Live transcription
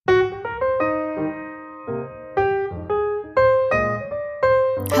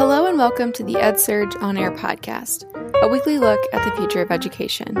Hello and welcome to the EdSurge On Air podcast, a weekly look at the future of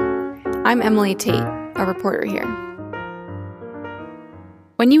education. I'm Emily Tate, a reporter here.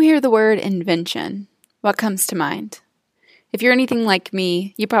 When you hear the word invention, what comes to mind? If you're anything like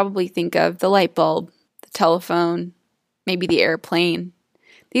me, you probably think of the light bulb, the telephone, maybe the airplane.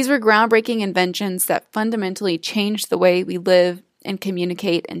 These were groundbreaking inventions that fundamentally changed the way we live and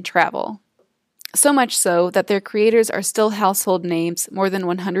communicate and travel. So much so that their creators are still household names more than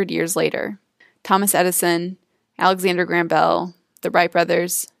 100 years later. Thomas Edison, Alexander Graham Bell, the Wright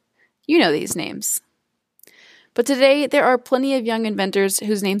brothers. You know these names. But today, there are plenty of young inventors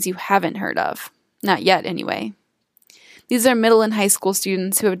whose names you haven't heard of. Not yet, anyway. These are middle and high school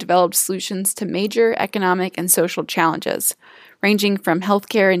students who have developed solutions to major economic and social challenges, ranging from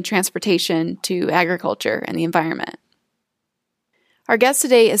healthcare and transportation to agriculture and the environment. Our guest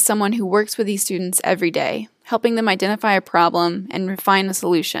today is someone who works with these students every day, helping them identify a problem and refine a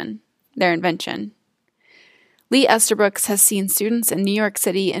solution, their invention. Lee Esterbrooks has seen students in New York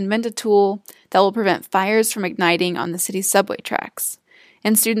City invent a tool that will prevent fires from igniting on the city's subway tracks,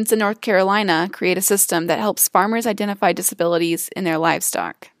 and students in North Carolina create a system that helps farmers identify disabilities in their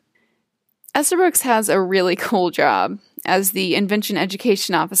livestock. Esterbrooks has a really cool job as the Invention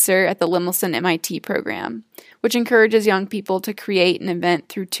Education Officer at the Lemelson MIT program, which encourages young people to create and invent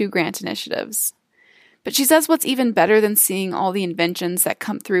through 2 grant initiatives. But she says what's even better than seeing all the inventions that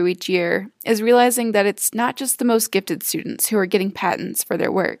come through each year is realizing that it's not just the most gifted students who are getting patents for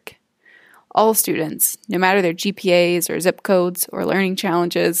their work. All students, no matter their GPAs or zip codes or learning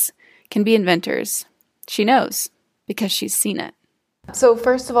challenges, can be inventors. She knows, because she's seen it. So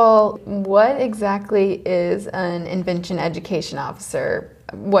first of all, what exactly is an Invention Education Officer?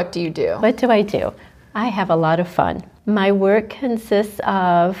 What do you do? What do I do? I have a lot of fun. My work consists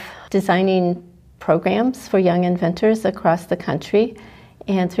of designing programs for young inventors across the country.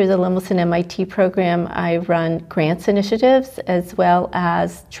 And through the Lemelson MIT program, I run grants initiatives as well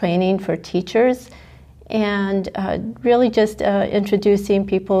as training for teachers and really just introducing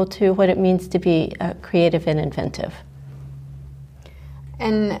people to what it means to be creative and inventive.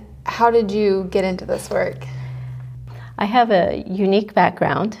 And how did you get into this work? I have a unique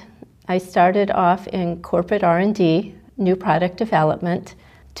background. I started off in corporate R&D, new product development,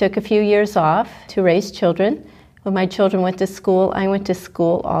 took a few years off to raise children. When my children went to school, I went to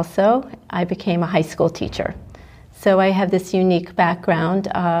school also. I became a high school teacher. So I have this unique background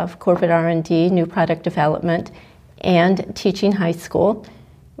of corporate R&D, new product development, and teaching high school.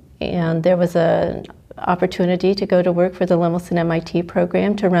 And there was an opportunity to go to work for the Lemelson MIT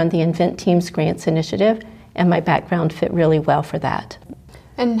program to run the Invent Teams Grants Initiative, and my background fit really well for that.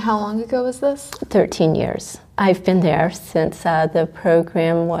 And how long ago was this? 13 years. I've been there since the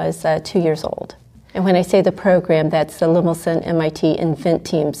program was 2 years old. And when I say the program, that's the Lemelson MIT Invent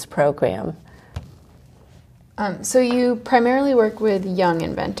Teams program. So you primarily work with young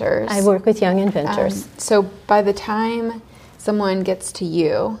inventors. I work with young inventors. So by the time someone gets to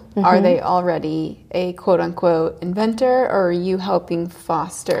you, are they already a quote-unquote inventor, or are you helping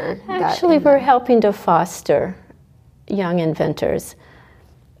foster that? Actually, we're helping to foster young inventors.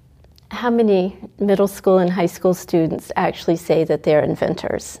 How many middle school and high school students actually say that they're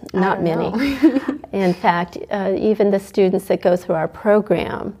inventors? Not many. In fact, even the students that go through our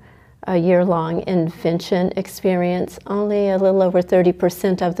program, a year-long invention experience, only a little over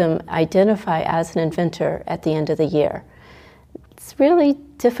 30% of them identify as an inventor at the end of the year. It's really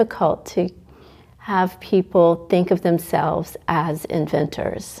difficult to have people think of themselves as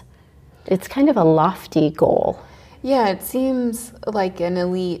inventors. It's kind of a lofty goal. Yeah, it seems like an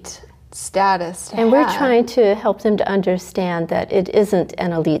elite status to and have. We're trying to help them to understand that it isn't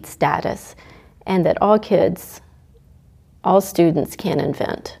an elite status and that all kids, all students can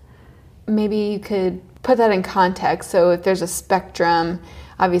invent. Maybe you could put that in context. So if there's a spectrum,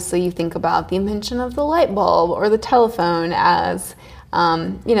 obviously you think about the invention of the light bulb or the telephone as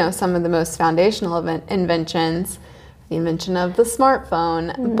some of the most foundational inventions, the invention of the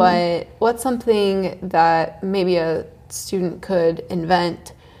smartphone. Mm-hmm. But what's something that maybe a student could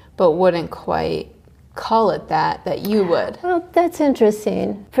invent but wouldn't quite call it that you would? Well, that's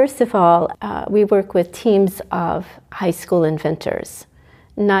interesting. First of all, we work with teams of high school inventors,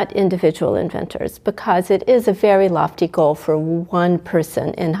 not individual inventors, because it is a very lofty goal for one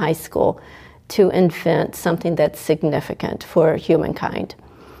person in high school to invent something that's significant for humankind.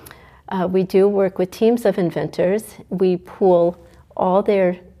 We do work with teams of inventors. We pool all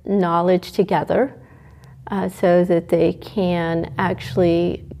their knowledge together so that they can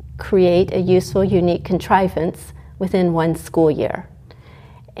actually create a useful, unique contrivance within one school year.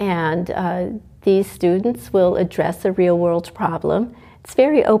 And these students will address a real-world problem. It's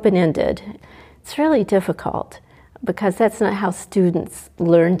very open-ended. It's really difficult because that's not how students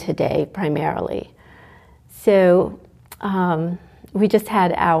learn today primarily. So we just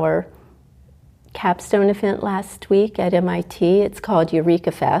had our capstone event last week at MIT. It's called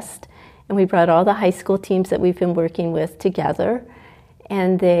Eureka Fest, and we brought all the high school teams that we've been working with together,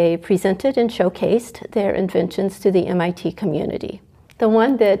 and they presented and showcased their inventions to the MIT community. The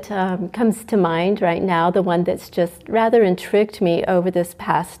one that comes to mind right now, the one that's just rather intrigued me over this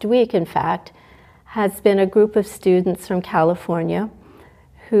past week, in fact, has been a group of students from California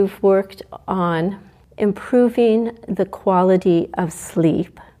who've worked on improving the quality of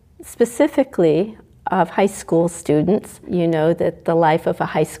sleep, specifically of high school students. You know that the life of a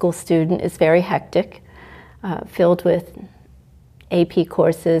high school student is very hectic, filled with AP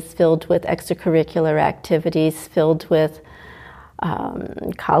courses, filled with extracurricular activities, filled with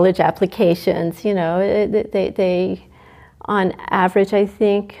college applications. You know, they on average, I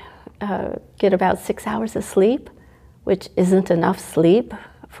think, get about 6 hours of sleep, which isn't enough sleep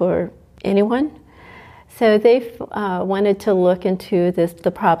for anyone. So they've wanted to look into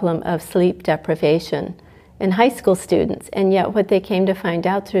the problem of sleep deprivation in high school students. And yet what they came to find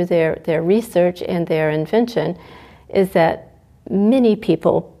out through their research and their invention is that many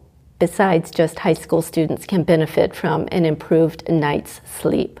people besides just high school students can benefit from an improved night's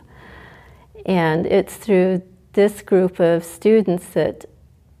sleep. And it's through this group of students that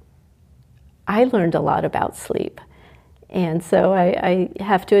I learned a lot about sleep. And so I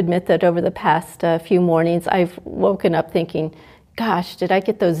have to admit that over the past few mornings, I've woken up thinking, gosh, did I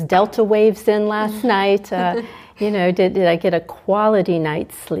get those delta waves in last night? Did I get a quality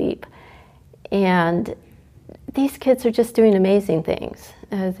night's sleep? And these kids are just doing amazing things.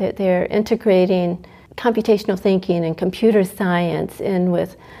 They're integrating computational thinking and computer science in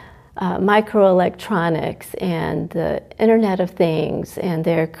with microelectronics and the Internet of Things, and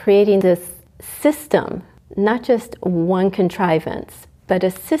they're creating this system, not just one contrivance, but a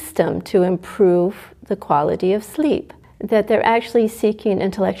system to improve the quality of sleep, that they're actually seeking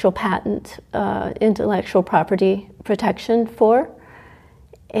intellectual property protection for.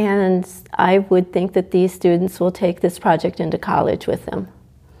 And I would think that these students will take this project into college with them.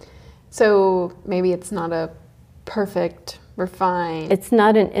 So maybe it's not a perfect, refined... It's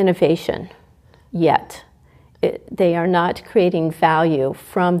not an innovation yet. They are not creating value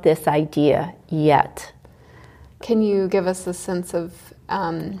from this idea yet. Can you give us a sense of...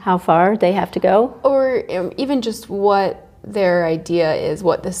 how far they have to go? Or even just what their idea is,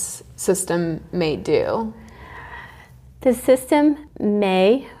 what this system may do? The system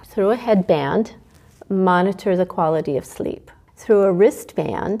may, through a headband, monitor the quality of sleep. Through a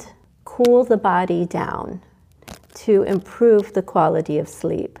wristband, cool the body down to improve the quality of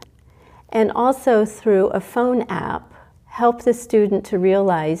sleep. And also through a phone app, help the student to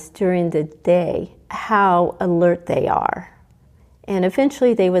realize during the day how alert they are. And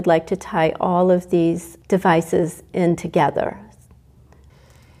eventually they would like to tie all of these devices in together.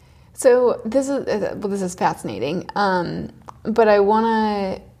 So this is fascinating, but I want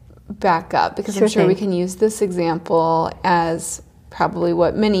to back up because I'm sure we can use this example as probably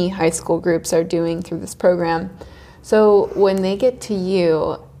what many high school groups are doing through this program. So when they get to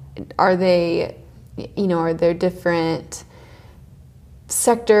you, are there different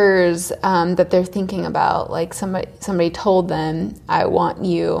sectors that they're thinking about? Like somebody told them, I want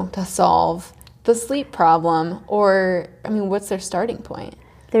you to solve the sleep problem, or, what's their starting point?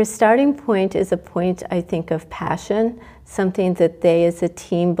 Their starting point is a point, I think, of passion, something that they as a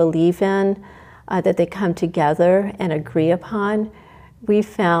team believe in, that they come together and agree upon. We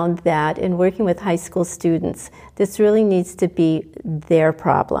found that in working with high school students, this really needs to be their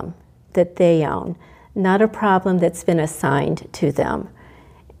problem that they own, not a problem that's been assigned to them.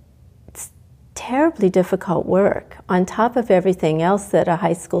 It's terribly difficult work on top of everything else that a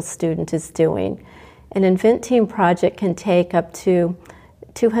high school student is doing. An Invent Team project can take up to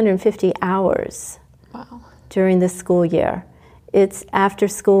 250 hours. Wow. During the school year. It's after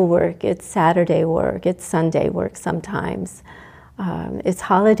school work, it's Saturday work, it's Sunday work sometimes, it's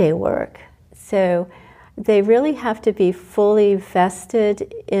holiday work. So they really have to be fully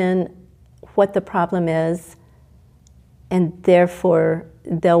vested in what the problem is, and therefore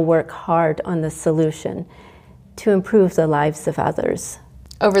they'll work hard on the solution to improve the lives of others.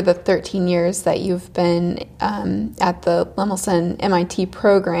 Over the 13 years that you've been at the Lemelson MIT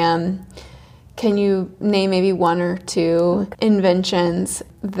program, can you name maybe one or two inventions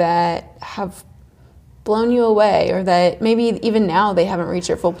that have blown you away, or that maybe even now they haven't reached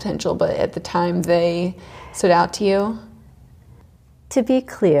their full potential, but at the time they stood out to you? To be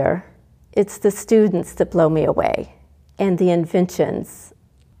clear, it's the students that blow me away. and the inventions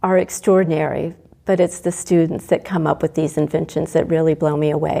are extraordinary, but it's the students that come up with these inventions that really blow me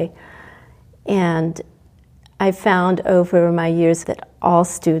away. And I've found over my years that all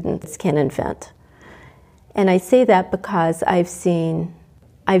students can invent. And I say that because I've seen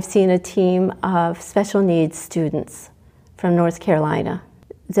a team of special needs students from North Carolina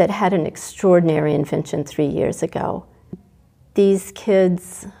that had an extraordinary invention 3 years ago. These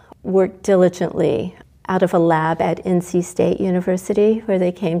kids worked diligently out of a lab at NC State University, where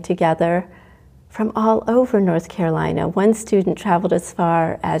they came together from all over North Carolina. One student traveled as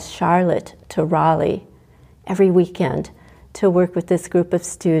far as Charlotte to Raleigh every weekend to work with this group of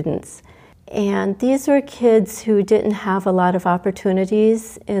students. And these were kids who didn't have a lot of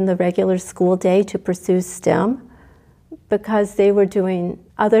opportunities in the regular school day to pursue STEM because they were doing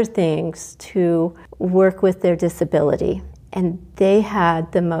other things to work with their disability. And they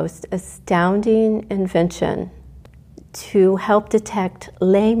had the most astounding invention to help detect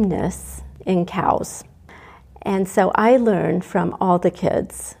lameness in cows. And so I learned from all the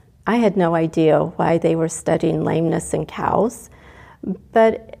kids. I had no idea why they were studying lameness in cows,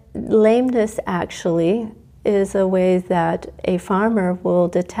 but lameness actually is a way that a farmer will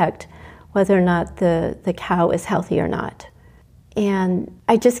detect whether or not the cow is healthy or not. And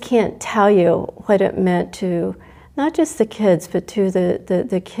I just can't tell you what it meant to not just the kids, but to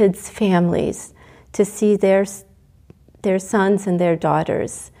the kids' families, to see their sons and their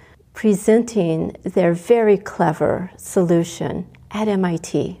daughters presenting their very clever solution at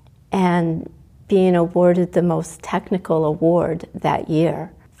MIT and being awarded the most technical award that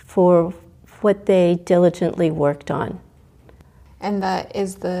year for what they diligently worked on. And that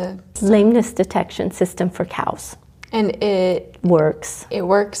is the lameness detection system for cows. And it works. It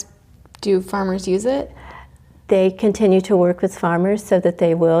works. Do farmers use it? They continue to work with farmers so that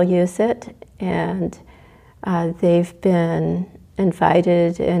they will use it, and they've been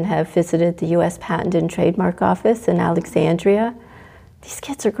invited and have visited the U.S. Patent and Trademark Office in Alexandria. These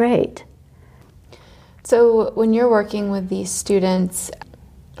kids are great. So when you're working with these students,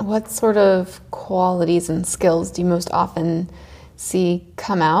 what sort of qualities and skills do you most often see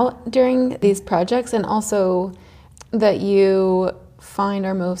come out during these projects, and also that you find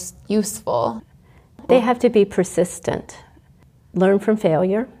are most useful? They have to be persistent, learn from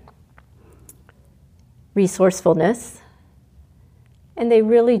failure, resourcefulness, and they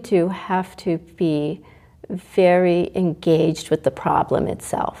really do have to be very engaged with the problem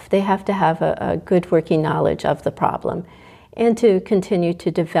itself. They have to have a good working knowledge of the problem and to continue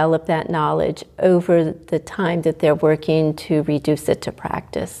to develop that knowledge over the time that they're working to reduce it to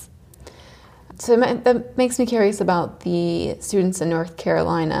practice. So that makes me curious about the students in North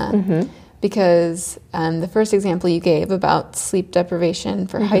Carolina, because the first example you gave about sleep deprivation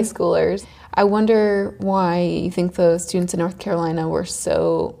for high schoolers, I wonder why you think those students in North Carolina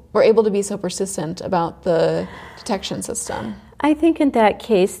were able to be so persistent about the detection system. I think in that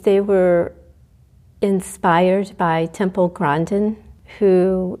case they were inspired by Temple Grandin,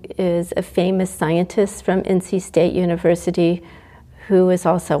 who is a famous scientist from NC State University who is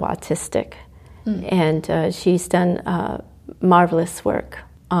also autistic. And she's done marvelous work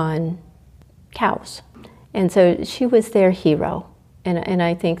on cows. And so she was their hero. And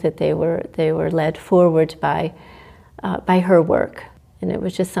I think that they were led forward by her work. And it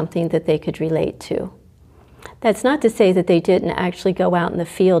was just something that they could relate to. That's not to say that they didn't actually go out in the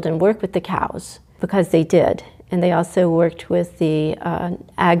field and work with the cows, because they did. And they also worked with the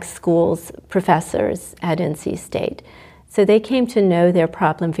ag schools professors at NC State. So they came to know their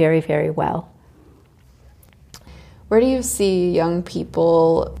problem very, very well. Where do you see young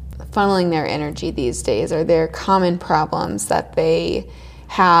people funneling their energy these days? Are there common problems that they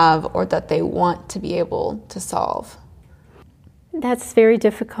have or that they want to be able to solve? That's very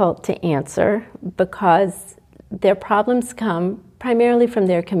difficult to answer because their problems come primarily from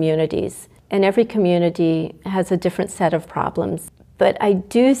their communities, and every community has a different set of problems. But I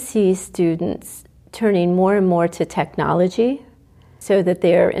do see students turning more and more to technology so that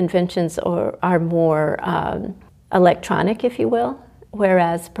their inventions are more electronic, if you will,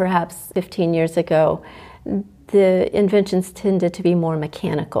 whereas perhaps 15 years ago, the inventions tended to be more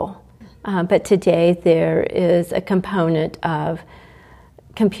mechanical. But today there is a component of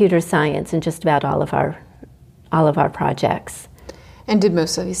computer science in just about all of our projects. And did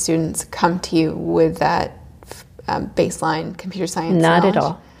most of these students come to you with that baseline computer science Not knowledge? at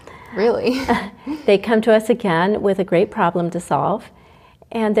all. Really? They come to us again with a great problem to solve.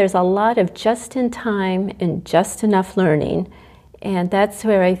 And there's a lot of just in time and just enough learning. And that's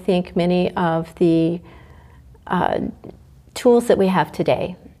where I think many of the tools that we have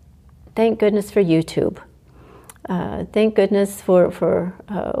today, thank goodness for YouTube. Thank goodness for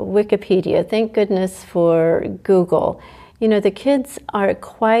Wikipedia. Thank goodness for Google. You know, the kids are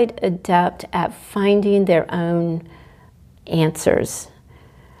quite adept at finding their own answers.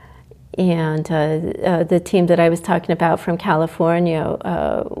 And the team that I was talking about from California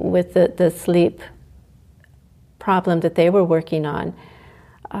with the sleep problem that they were working on,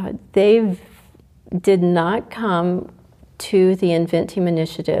 they did not come to the InventTeam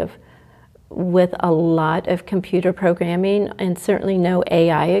initiative with a lot of computer programming and certainly no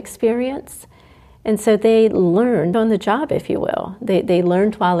AI experience. And so they learned on the job, if you will. They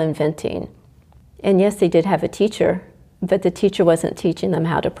learned while inventing. And yes, they did have a teacher, but the teacher wasn't teaching them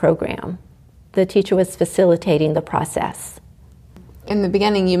how to program. The teacher was facilitating the process. In the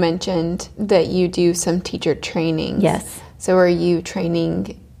beginning, you mentioned that you do some teacher training. Yes. So are you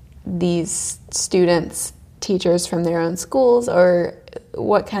training these students, teachers from their own schools, or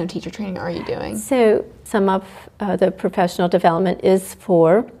what kind of teacher training are you doing? So some of the professional development is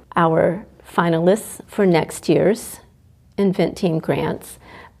for our finalists for next year's InventTeam grants,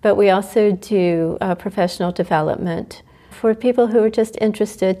 but we also do professional development for people who are just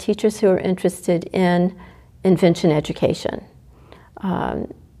interested, teachers who are interested in invention education.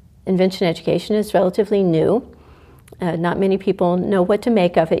 Invention education is relatively new. Not many people know what to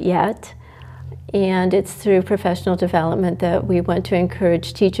make of it yet. And it's through professional development that we want to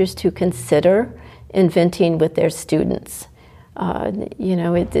encourage teachers to consider inventing with their students. You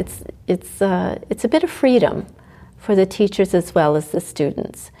know, it's a bit of freedom for the teachers as well as the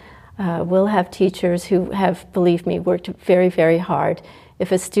students. We'll have teachers who have, believe me, worked very, very hard.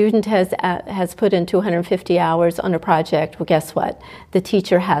 If a student has put in 250 hours on a project, well, guess what? The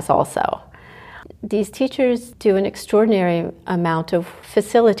teacher has also. These teachers do an extraordinary amount of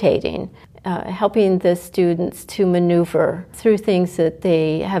facilitating, helping the students to maneuver through things that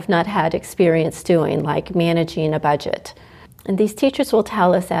they have not had experience doing, like managing a budget. And these teachers will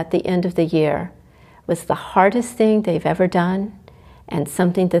tell us at the end of the year was the hardest thing they've ever done and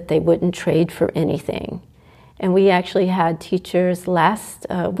something that they wouldn't trade for anything. And we actually had teachers last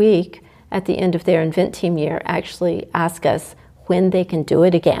week at the end of their InventTeam year actually ask us when they can do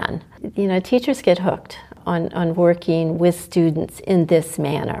it again. You know, teachers get hooked on working with students in this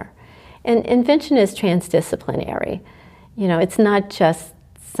manner. And invention is transdisciplinary. You know, it's not just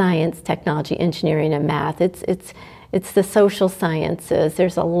science, technology, engineering, and math. It's the social sciences.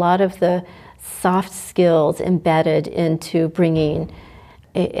 There's a lot of the soft skills embedded into bringing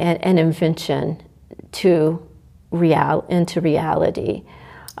an invention into reality.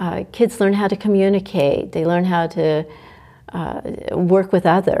 Kids learn how to communicate. They learn how to work with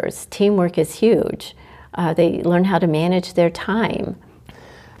others. Teamwork is huge. They learn how to manage their time.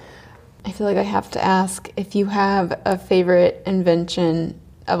 I feel like I have to ask if you have a favorite invention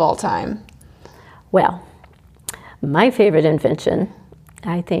of all time. Well, my favorite invention,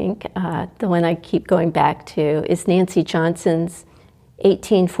 I think, the one I keep going back to, is Nancy Johnson's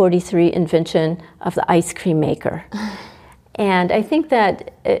 1843 invention of the ice cream maker. And I think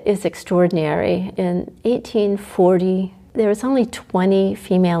that is extraordinary. In 1840, there was only 20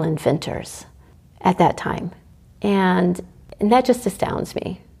 female inventors at that time. And that just astounds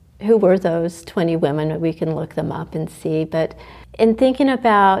me. Who were those 20 women? We can look them up and see. But in thinking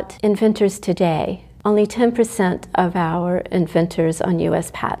about inventors today, only 10% of our inventors on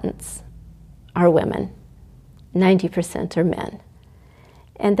U.S. patents are women. 90% are men.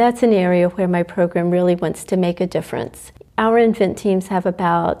 And that's an area where my program really wants to make a difference. Our invent teams have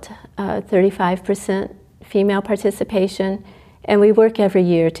about 35% female participation, and we work every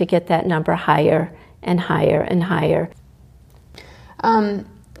year to get that number higher and higher and higher.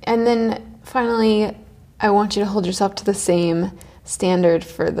 And then finally, I want you to hold yourself to the same standard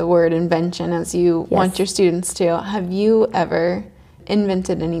for the word invention as you want your students to. Have you ever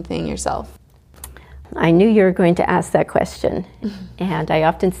invented anything yourself? I knew you were going to ask that question. And I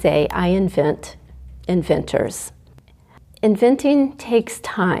often say, I invent inventors. Inventing takes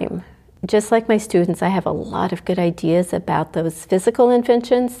time. Just like my students, I have a lot of good ideas about those physical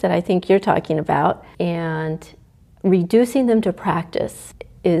inventions that I think you're talking about. And reducing them to practice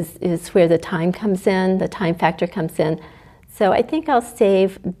is where the time comes in, the time factor comes in. So I think I'll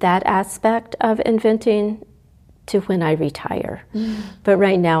save that aspect of inventing to when I retire. But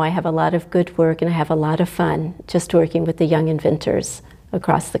right now I have a lot of good work and I have a lot of fun just working with the young inventors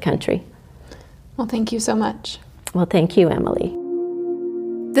across the country. Well, thank you so much. Well, thank you, Emily.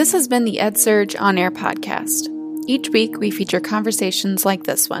 This has been the EdSurge On Air podcast. Each week we feature conversations like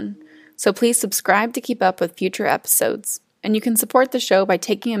this one, so please subscribe to keep up with future episodes. And you can support the show by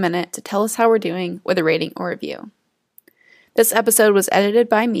taking a minute to tell us how we're doing with a rating or review. This episode was edited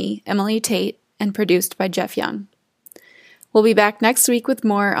by me, Emily Tate, and produced by Jeff Young. We'll be back next week with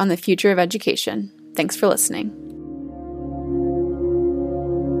more on the future of education. Thanks for listening.